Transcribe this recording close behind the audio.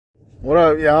What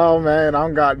up, y'all, man?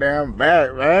 I'm goddamn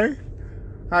back, man.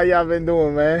 How y'all been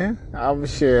doing, man? I'm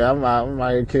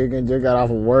out here kicking. Just got off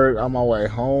of work. On my way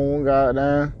home,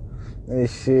 goddamn. And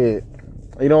shit.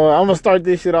 You know what? I'm gonna start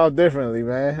this shit off differently,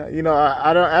 man. You know,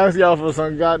 I don't ask y'all for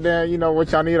some goddamn,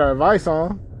 what y'all need advice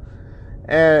on.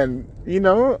 And,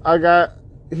 I got,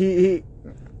 he,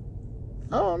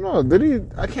 I don't know.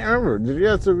 I can't remember. Did he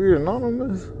have to be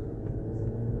anonymous?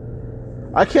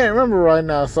 I can't remember right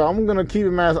now, so I'm gonna keep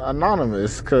him as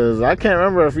anonymous because I can't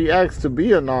remember if he asked to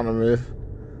be anonymous.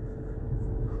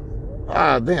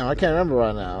 Ah, damn, I can't remember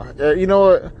right now. You know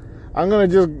what? I'm gonna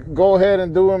just go ahead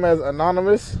and do him as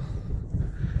anonymous.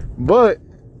 But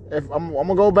if I'm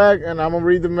gonna go back and I'm gonna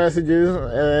read the messages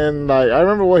and I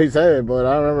remember what he said, but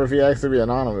I don't remember if he asked to be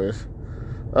anonymous.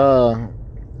 Yeah,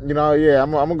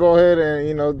 I'm gonna go ahead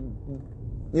and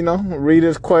read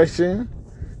his question.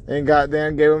 And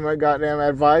goddamn gave him a goddamn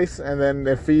advice, and then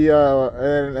if he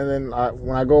when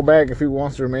I go back, if he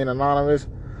wants to remain anonymous,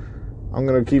 I'm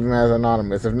gonna keep him as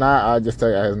anonymous. If not, I'll just tell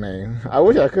you his name. I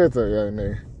wish I could tell you his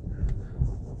name.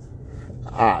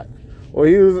 Alright. Well,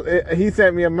 he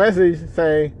sent me a message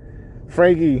saying,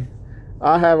 Frankie,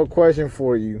 I have a question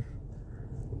for you.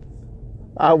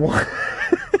 I want.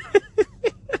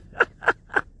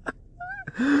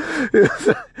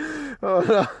 Oh,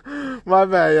 no. My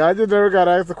bad, I just never got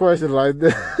asked a question like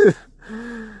this.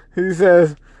 He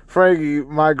says, Frankie,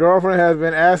 my girlfriend has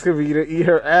been asking me to eat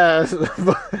her ass,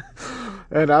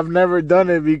 and I've never done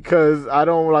it because I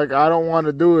don't want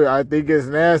to do it. I think it's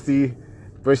nasty,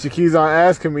 but she keeps on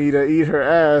asking me to eat her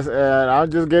ass, and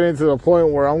I'm just getting to the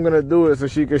point where I'm gonna do it so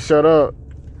she can shut up.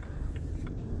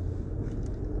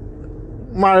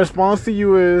 My response to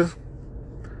you is,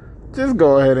 just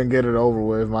go ahead and get it over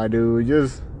with, my dude.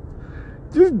 Just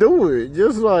do it.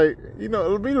 Just be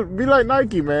like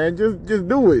Nike, man. Just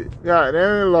do it. God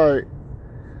damn,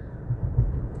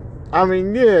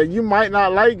 yeah, you might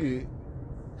not like it.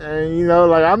 And,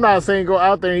 I'm not saying go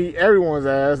out there and eat everyone's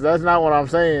ass. That's not what I'm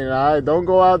saying, all right? Don't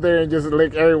go out there and just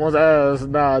lick everyone's ass.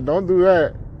 Nah, don't do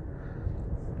that.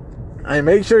 And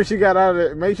make sure she got out of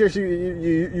it. Make sure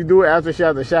you do it after she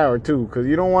has the shower, too. Because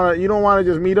you don't want to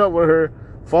just meet up with her,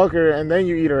 fuck her, and then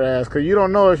you eat her ass, because you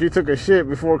don't know if she took a shit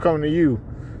before coming to you.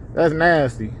 That's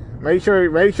nasty. Make sure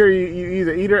you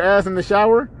either eat her ass in the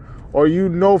shower, or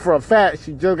for a fact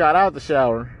she just got out the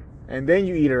shower, and then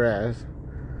you eat her ass.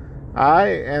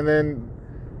 Alright? And then,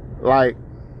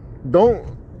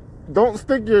 don't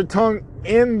stick your tongue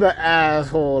in the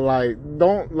asshole.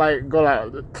 Don't,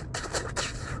 go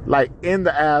in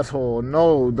the asshole.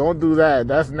 No, don't do that.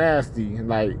 That's nasty.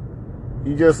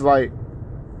 You just, like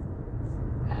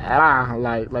that,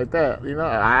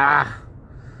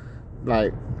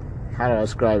 how do I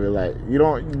describe it? You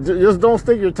don't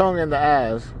stick your tongue in the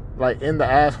ass, in the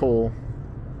asshole.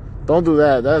 Don't do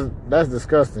that. That's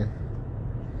disgusting.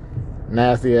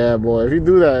 Nasty ass boy. If you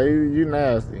do that, you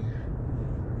nasty.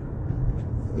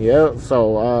 Yep.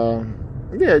 So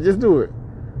yeah, just do it.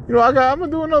 I'm gonna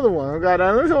do another one.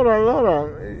 Hold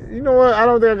on. You know what? I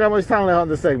don't think I got much time left on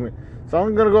this segment, so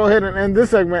I'm gonna go ahead and end this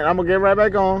segment. I'm gonna get right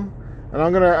back on, and I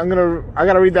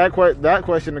gotta read that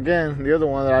question again, the other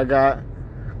one that I got,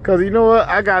 cause you know what?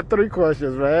 I got 3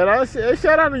 questions, man.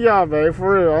 Shout out to y'all, man,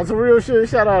 for real, on some real shit.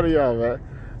 Shout out to y'all, man.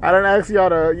 I done asked y'all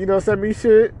to send me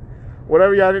shit,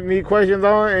 whatever y'all didn't need questions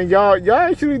on, and y'all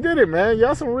actually did it, man.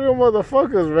 Y'all some real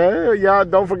motherfuckers, man. Y'all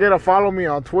don't forget to follow me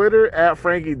on Twitter at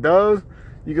Frankie Does.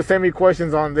 You can send me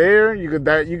questions on there. You can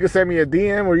send me a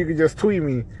DM, or you can just tweet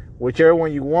me, whichever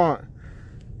one you want.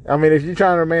 I mean, if you're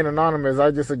trying to remain anonymous,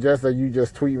 I just suggest that you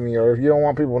just tweet me, or if you don't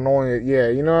want people knowing it, yeah,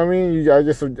 you know what I mean? I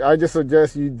just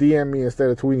suggest you DM me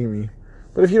instead of tweeting me.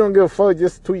 But if you don't give a fuck,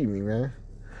 just tweet me, man.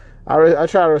 I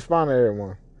try to respond to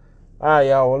everyone. All right,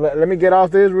 y'all. Well, let me get off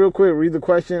this real quick, read the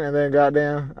question, and then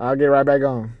goddamn, I'll get right back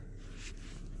on.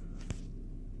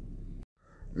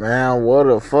 Man, what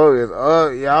the fuck is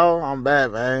up, y'all? I'm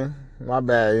back, man. My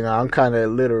bad, I'm kind of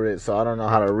illiterate, so I don't know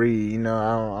how to read.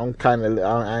 I ain't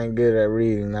good at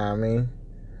reading, you know what I mean?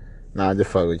 Nah,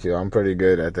 just fuck with you. I'm pretty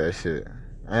good at that shit.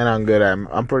 And I'm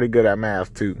pretty good at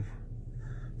math, too.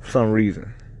 For some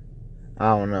reason.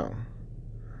 I don't know.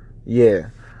 Yeah.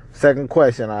 Second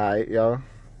question, alright, y'all.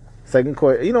 Second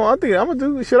question. I think I'm gonna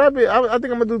do. I think I'm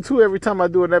gonna do 2 every time I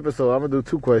do an episode. I'm gonna do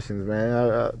 2 questions,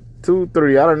 man. 2,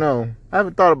 3. I don't know. I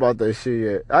haven't thought about that shit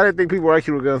yet. I didn't think people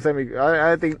actually were gonna send me. I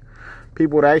didn't think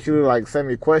people would actually send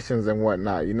me questions and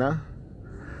whatnot.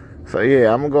 So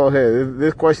yeah, I'm gonna go ahead.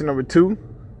 This question number 2.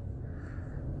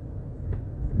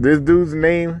 This dude's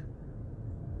name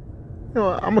You know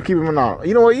what? I'm gonna keep him anonymous.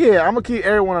 You know what? Yeah, I'm gonna keep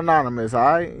everyone anonymous. All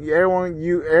right, everyone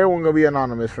gonna be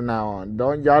anonymous from now on.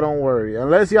 Don't worry.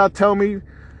 Unless y'all tell me,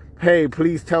 hey,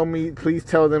 please tell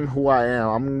them who I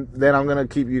am. Then I'm gonna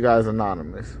keep you guys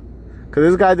anonymous. Cause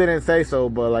this guy didn't say so,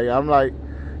 but like I'm like,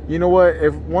 you know what?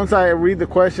 If once I read the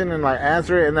question and like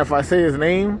answer it, and if I say his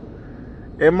name,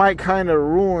 it might kind of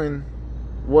ruin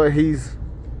what he's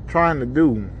trying to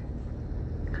do.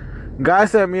 Guy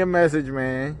sent me a message,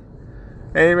 man.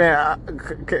 Hey man,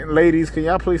 ladies, can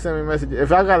y'all please send me a message?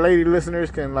 If I got lady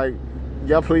listeners, can like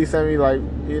y'all please send me like,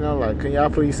 you know, like can y'all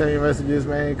please send me messages,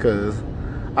 man? Cause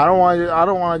I don't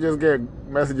want to just get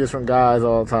messages from guys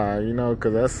all the time, you know,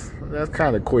 cause that's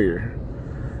kind of queer,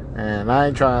 and I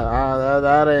ain't trying.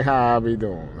 That ain't how I be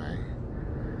doing,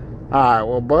 man. All right,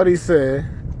 well, Buddy said,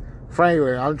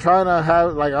 Franklin, I'm trying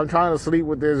to sleep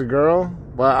with this girl.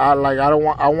 But I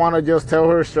want to just tell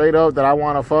her straight up that I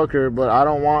want to fuck her, but I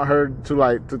don't want her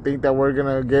to think that we're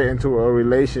gonna get into a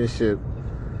relationship.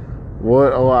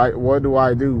 What do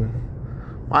I do?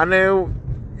 My nigga,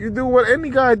 you do what any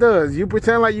guy does. You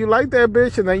pretend like you like that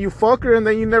bitch, and then you fuck her, and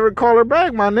then you never call her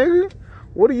back, my nigga.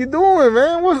 What are you doing,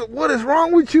 man? What is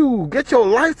wrong with you? Get your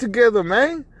life together,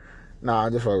 man. Nah,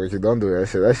 I'm just fucking with you. Don't do that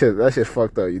shit. That shit's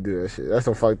fucked up. You do that shit. That's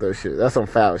some fucked up shit. That's some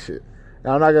foul shit.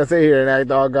 Now, I'm not gonna sit here and act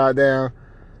all goddamn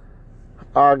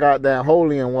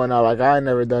holy and whatnot. Like I ain't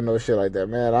never done no shit like that,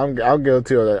 man. I'm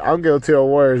guilty of that. I'm guilty of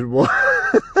worse, boy.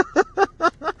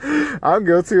 I'm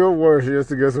guilty of worse just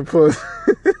to get some pussy.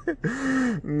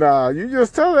 Nah, you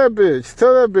just tell that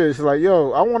bitch like,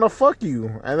 yo, I want to fuck you,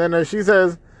 and then if she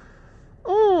says,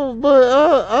 oh, but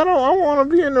I want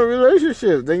to be in a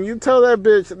relationship, then you tell that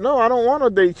bitch, no, I don't want to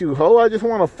date you, hoe. I just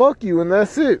want to fuck you, and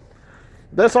that's it.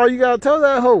 That's all you gotta tell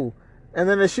that hoe. And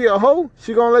then if she a hoe,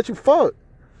 she gonna let you fuck.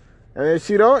 And if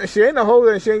she ain't a hoe,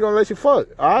 then she ain't gonna let you fuck.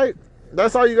 Alright?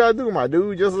 That's all you gotta do, my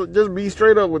dude. Just be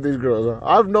straight up with these girls.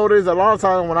 I've noticed a lot of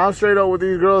times when I'm straight up with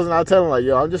these girls and I tell them like,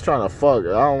 yo, I'm just trying to fuck. I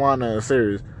don't want nothing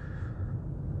serious.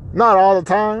 Not all the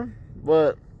time,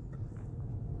 but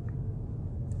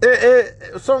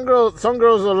some girls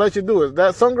will let you do it.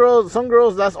 That some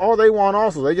girls, that's all they want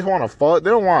also. They just want to fuck. They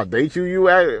don't want to date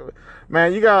you.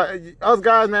 Man, you got us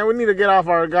guys, man. We need to get off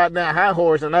our goddamn high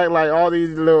horse and act like all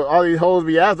these hoes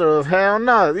be after us. Hell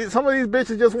no. Some of these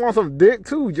bitches just want some dick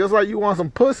too, just like you want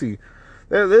some pussy.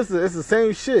 It's the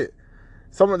same shit.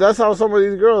 That's how some of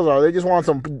these girls are. They just want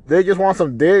some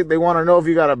dick. They want to know if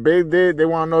you got a big dick. They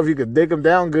want to know if you can dick them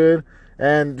down good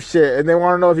and shit. And they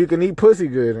want to know if you can eat pussy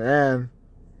good and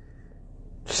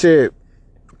shit.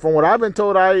 From what I've been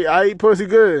told, I eat pussy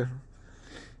good.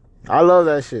 I love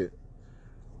that shit.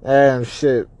 And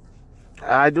shit,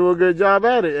 I do a good job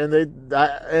at it.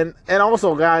 And and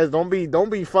also, guys, don't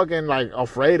be fucking like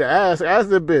afraid to ask. Ask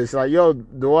the bitch like, yo,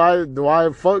 do I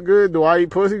fuck good? Do I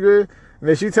eat pussy good? And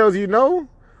if she tells you no,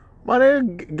 my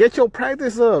nigga, get your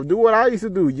practice up. Do what I used to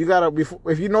do. You gotta,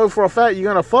 if you know for a fact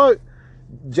you're gonna fuck,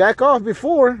 jack off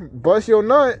before, bust your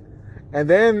nut, and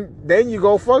then you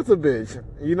go fuck the bitch.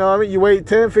 You know what I mean? You wait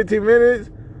 10, 15 minutes.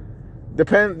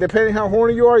 Depending how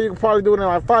horny you are, you can probably do it in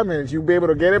like 5 minutes. You'll be able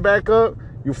to get it back up.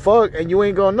 You fuck and you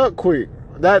ain't gonna nut quick.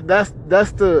 That's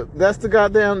the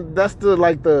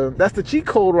cheat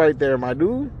code right there, my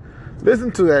dude. Listen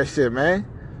to that shit, man.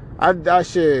 I do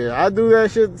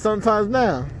that shit sometimes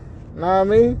now. Know what I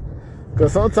mean?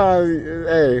 Cause sometimes,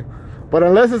 hey, but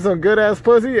unless it's some good ass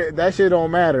pussy, that shit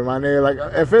don't matter, my nigga. Like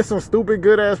if it's some stupid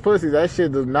good ass pussy, that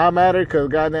shit does not matter. Cause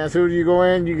goddamn, as soon as you go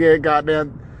in, you get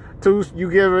goddamn. You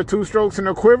give her 2 strokes in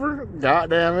a quiver,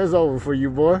 goddamn, it's over for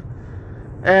you, boy.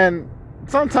 And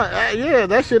sometimes, yeah,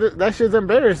 that shit's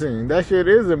embarrassing. That shit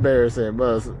is embarrassing.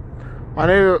 But my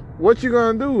nigga, what you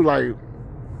gonna do? Like,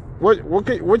 what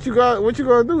you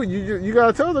gonna do? You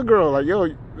gotta tell the girl like, yo,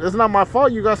 it's not my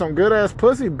fault. You got some good ass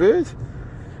pussy, bitch.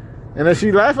 And if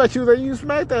she laugh at you, then you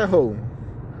smack that hoe.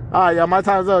 All right, y'all, my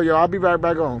time's up, yo. I'll be right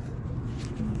back on.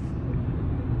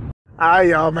 Alright,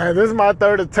 y'all, man, this is my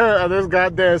third attempt at this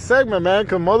goddamn segment, man,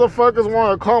 because motherfuckers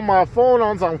want to call my phone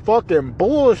on some fucking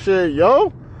bullshit,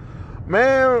 yo.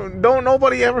 Man, don't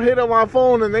nobody ever hit up my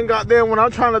phone, and then goddamn, when I'm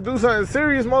trying to do something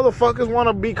serious, motherfuckers want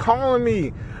to be calling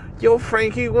me. Yo,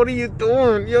 Frankie, what are you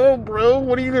doing? Yo, bro,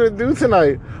 what are you going to do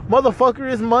tonight?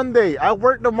 Motherfucker, it's Monday. I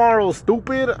work tomorrow,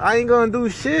 stupid. I ain't going to do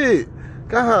shit.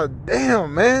 God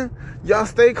damn, man. Y'all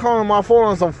stay calling my phone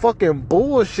on some fucking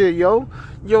bullshit, yo.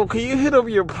 Yo, can you hit up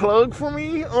your plug for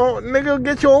me? Oh, nigga,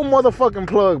 get your own motherfucking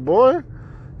plug, boy.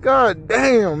 God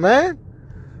damn, man.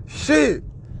 Shit.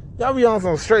 Y'all be on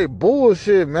some straight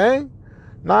bullshit, man.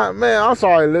 Man, I'm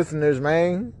sorry, listeners,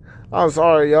 man. I'm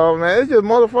sorry, y'all, man. It's just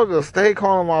motherfuckers stay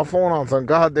calling my phone on some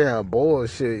goddamn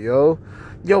bullshit, yo.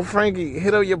 Yo, Frankie,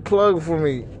 hit up your plug for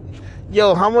me.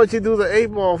 Yo, how much you do the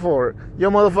 8-ball for? Yo,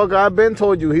 motherfucker, I been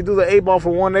told you, he do the 8-ball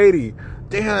for 180.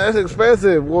 Damn, that's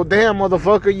expensive. Well, damn,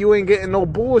 motherfucker, you ain't getting no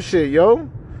bullshit, yo.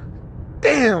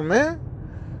 Damn, man.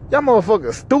 Y'all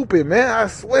motherfuckers stupid, man. I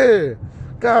swear.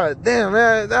 God damn,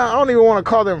 man. I don't even want to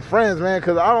call them friends, man,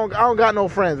 because I don't got no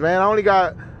friends, man. I only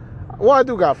got, well, I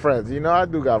do got friends, you know, I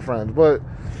do got friends, but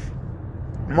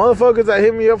motherfuckers that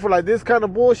hit me up for like this kind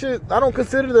of bullshit, I don't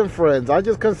consider them friends. I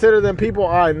just consider them people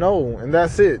I know, and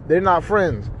that's it. They're not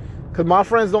friends. Because my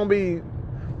friends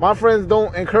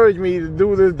don't encourage me to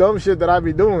do this dumb shit that I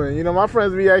be doing. You know, my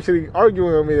friends be actually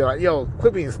arguing with me. They're like, yo,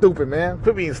 quit being stupid, man.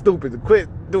 Quit being stupid. Quit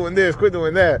doing this. Quit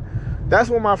doing that. That's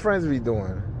what my friends be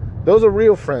doing. Those are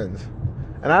real friends.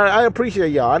 And I appreciate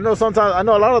y'all. I know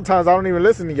a lot of times I don't even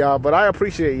listen to y'all, but I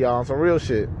appreciate y'all on some real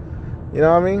shit. You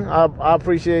know what I mean? I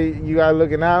appreciate you guys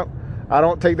looking out. I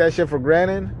don't take that shit for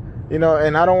granted. You know,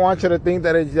 and I don't want you to think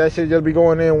that that shit just be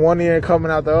going in one ear and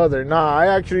coming out the other. Nah, I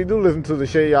actually do listen to the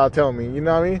shit y'all tell me. You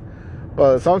know what I mean?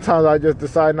 But sometimes I just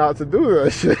decide not to do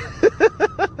that shit.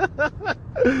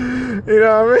 You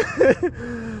know what I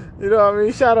mean? You know what I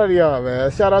mean? Shout out to y'all,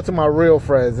 man. Shout out to my real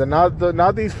friends. And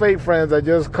not these fake friends that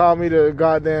just call me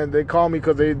they call me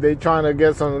because they trying to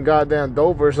get some goddamn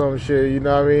dope or some shit. You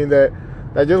know what I mean?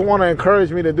 That just want to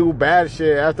encourage me to do bad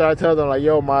shit after I tell them, like,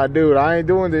 yo, my dude, I ain't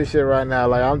doing this shit right now.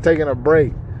 Like, I'm taking a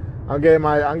break. I'm getting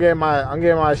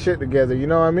my shit together. You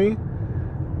know what I mean?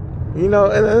 You know,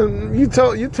 and then you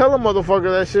tell a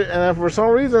motherfucker that shit, and then for some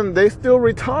reason they still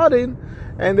retarded,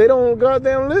 and they don't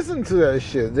goddamn listen to that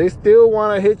shit. They still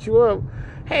want to hit you up.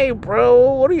 Hey,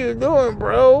 bro, what are you doing,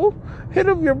 bro? Hit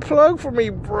up your plug for me,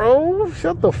 bro.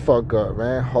 Shut the fuck up,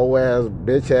 man. Hoe ass,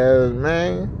 bitch ass,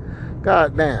 man.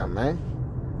 Goddamn, man.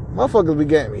 Motherfuckers be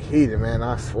getting me heated, man.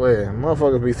 I swear.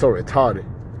 Motherfuckers be so retarded.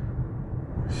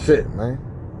 Shit, man.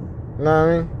 You know what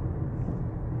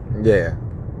I mean? Yeah.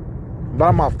 But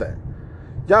I'm off that.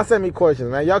 Y'all send me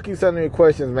questions, man. Y'all keep sending me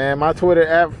questions, man. My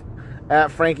Twitter at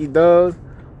Frankie Does.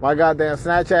 My goddamn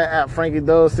Snapchat at Frankie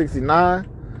Does 69.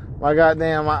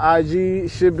 My IG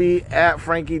should be at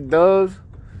Frankie Does.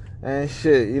 And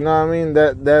shit, you know what I mean?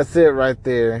 That's it right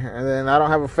there. And then I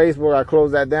don't have a Facebook. I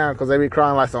closed that down because they be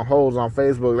crying like some hoes on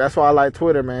Facebook. That's why I like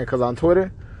Twitter, man. Because on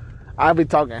Twitter, I be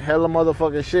talking hella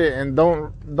motherfucking shit, and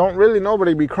don't really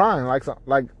nobody be crying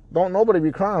don't nobody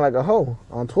be crying like a hoe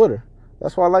on Twitter.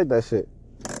 That's why I like that shit.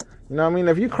 You know what I mean?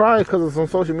 If you cry because of some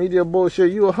social media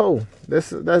bullshit, you a hoe.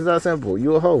 That's that simple.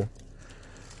 You a hoe.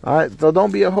 All right, so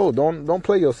don't be a hoe. Don't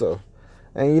play yourself.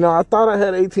 And, you know, I thought I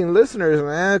had 18 listeners,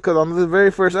 man, because on this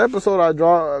very first episode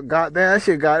that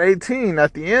shit got 18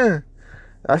 at the end.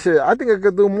 I think I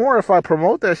could do more if I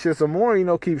promote that shit some more, you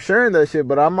know, keep sharing that shit.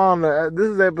 But I'm on this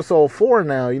is episode 4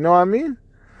 now, you know what I mean?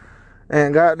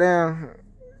 And goddamn,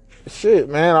 shit,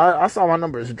 man, I saw my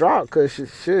numbers drop because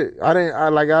shit.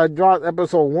 I dropped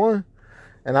episode 1.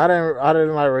 And I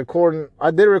didn't like recording.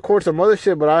 I did record some other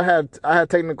shit, but I had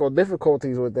technical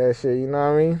difficulties with that shit, you know what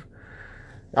I mean?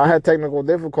 I had technical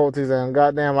difficulties, and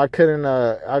goddamn, I couldn't.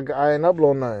 I didn't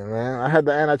upload nothing, man. I had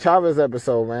the Ana Chavez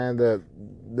episode, man.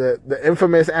 The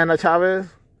infamous Ana Chavez.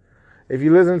 If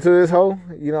you listen to this hoe,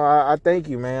 you know I thank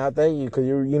you, man. I thank you because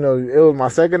you know it was my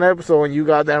second episode, and you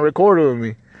goddamn recorded with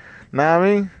me. Know what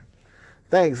I mean?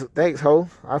 Thanks, hoe.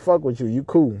 I fuck with you. You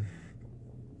cool.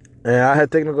 And I had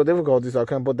technical difficulties, so I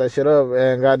couldn't put that shit up.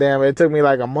 And goddamn, it took me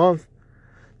like a month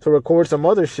to record some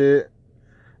other shit.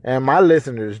 And my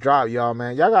listeners dropped, y'all,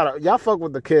 man. Y'all fuck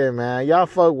with the kid, man. Y'all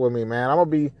fuck with me, man. I'm gonna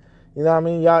be, you know what I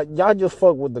mean? Y'all just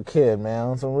fuck with the kid, man,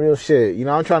 on some real shit. You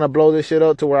know, I'm trying to blow this shit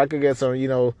up to where I could get some, you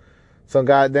know, some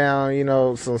goddamn, you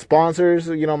know, some sponsors,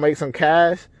 you know, make some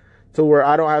cash to where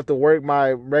I don't have to work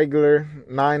my regular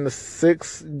 9 to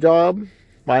 6 job,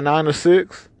 my 9 to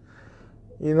 6,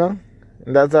 you know?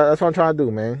 And that's what I'm trying to do,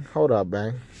 man. Hold up,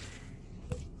 man.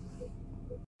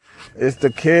 It's the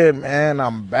kid, man.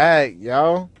 I'm back,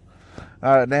 yo.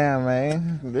 Oh, damn,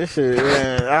 man. This shit,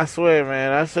 man. I swear,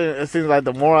 man. It seems like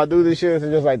the more I do this shit, it's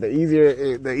just like the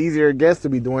easier it gets to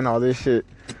be doing all this shit.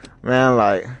 Man,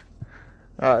 like,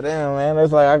 oh, damn, man.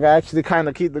 It's like I can actually kind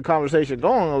of keep the conversation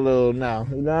going a little now.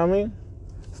 You know what I mean?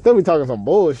 Still be talking some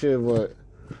bullshit, but,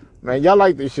 man, y'all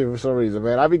like this shit for some reason,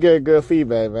 man. I be getting good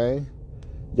feedback, man.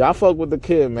 Y'all fuck with the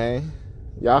kid, man.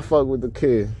 Y'all fuck with the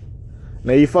kid.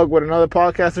 Now you fuck with another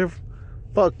podcaster,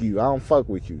 fuck you. I don't fuck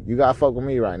with you. You gotta fuck with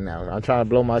me right now. I'm trying to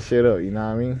blow my shit up, you know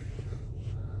what I mean?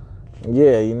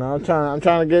 Yeah, you know, I'm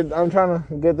trying to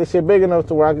get this shit big enough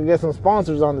to where I can get some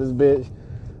sponsors on this bitch,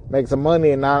 make some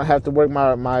money, and not have to work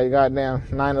my goddamn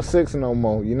 9 to 6 no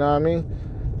more. You know what I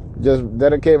mean? Just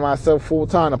dedicate myself full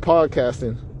time to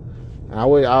podcasting.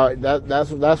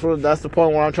 That's the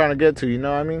point where I'm trying to get to. You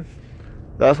know what I mean?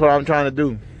 That's what I'm trying to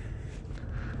do.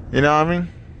 You know what I mean?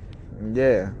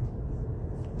 Yeah.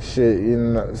 Shit. You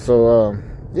know. So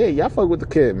yeah, y'all fuck with the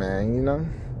kid, man. You know.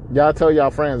 Y'all tell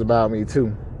y'all friends about me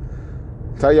too.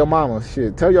 Tell your mama,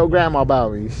 shit. Tell your grandma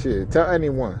about me, shit. Tell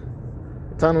anyone.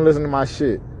 Tell them to listen to my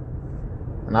shit.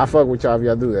 And I fuck with y'all if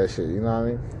y'all do that shit. You know what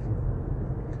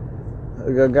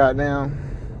I mean? Goddamn.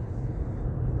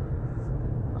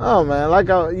 Oh man,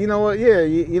 you know what? Yeah,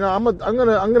 you know, I'm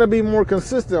gonna be more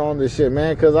consistent on this shit,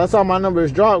 man. Cause I saw my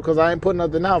numbers drop because I ain't putting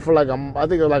nothing out for I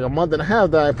think it was like a month and a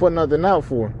half that I ain't putting nothing out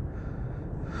for.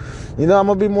 You know, I'm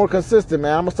gonna be more consistent,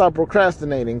 man. I'm gonna stop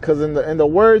procrastinating. Cause in the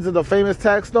words of the famous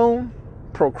Tax Stone,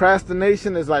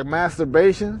 procrastination is like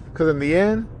masturbation. Cause in the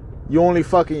end, you only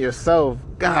fucking yourself.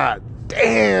 God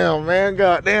damn, man.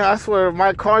 God damn. I swear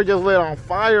my car just lit on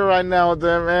fire right now with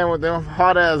them, man, with them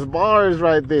hot ass bars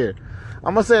right there.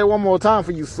 I'm gonna say it one more time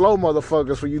for you slow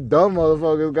motherfuckers, for you dumb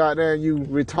motherfuckers, goddamn, you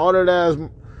retarded ass,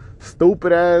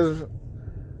 stupid ass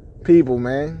people,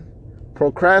 man.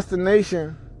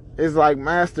 Procrastination is like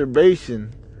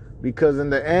masturbation, because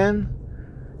in the end,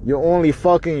 you're only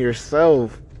fucking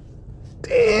yourself.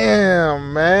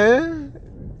 Damn, man.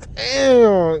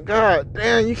 Damn, god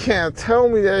damn, you can't tell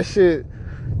me that shit.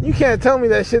 You can't tell me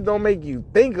that shit don't make you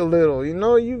think a little, you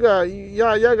know?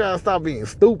 Y'all gotta stop being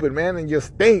stupid, man, and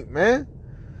just think, man.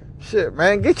 Shit,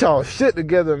 man, get y'all shit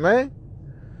together, man.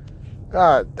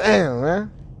 God damn,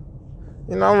 man.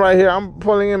 You know, I'm right here. I'm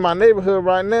pulling in my neighborhood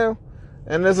right now,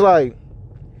 and it's like,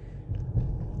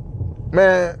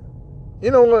 man, you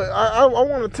know what? I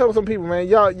want to tell some people, man.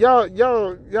 Y'all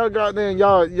goddamn,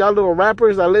 y'all little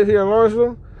rappers that live here in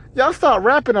Lawrenceville. Y'all stop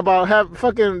rapping about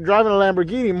fucking driving a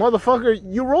Lamborghini, motherfucker.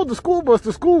 You rode the school bus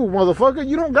to school, motherfucker.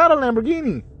 You don't got a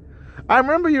Lamborghini. I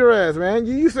remember your ass, man.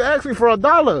 You used to ask me for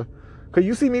 $1. Cause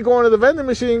you see me going to the vending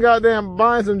machine, goddamn,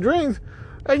 buying some drinks.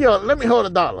 Hey, yo, let me hold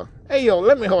 $1. Hey, yo,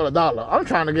 let me hold $1. I'm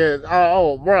trying to get,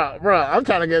 bruh, I'm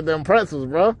trying to get them pretzels,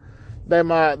 bro. Them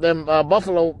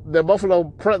buffalo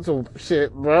pretzel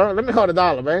shit, bro. Let me hold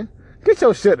 $1, man. Get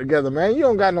your shit together, man. You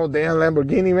don't got no damn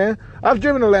Lamborghini, man. I've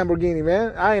driven a Lamborghini,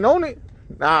 man. I ain't own it.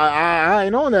 I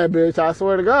ain't own that bitch. I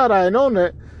swear to God, I ain't own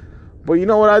that. But you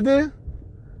know what I did?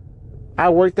 I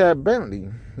worked at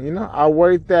Bentley. You know, I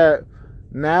worked at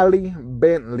Nally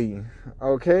Bentley.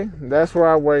 Okay? That's where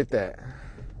I worked at.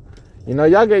 You know,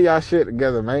 y'all get y'all shit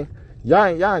together, man.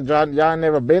 Y'all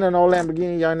never been in no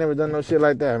Lamborghini. Y'all never done no shit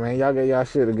like that, man. Y'all get y'all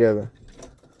shit together.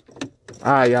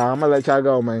 Alright, y'all. I'm gonna let y'all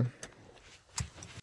go, man.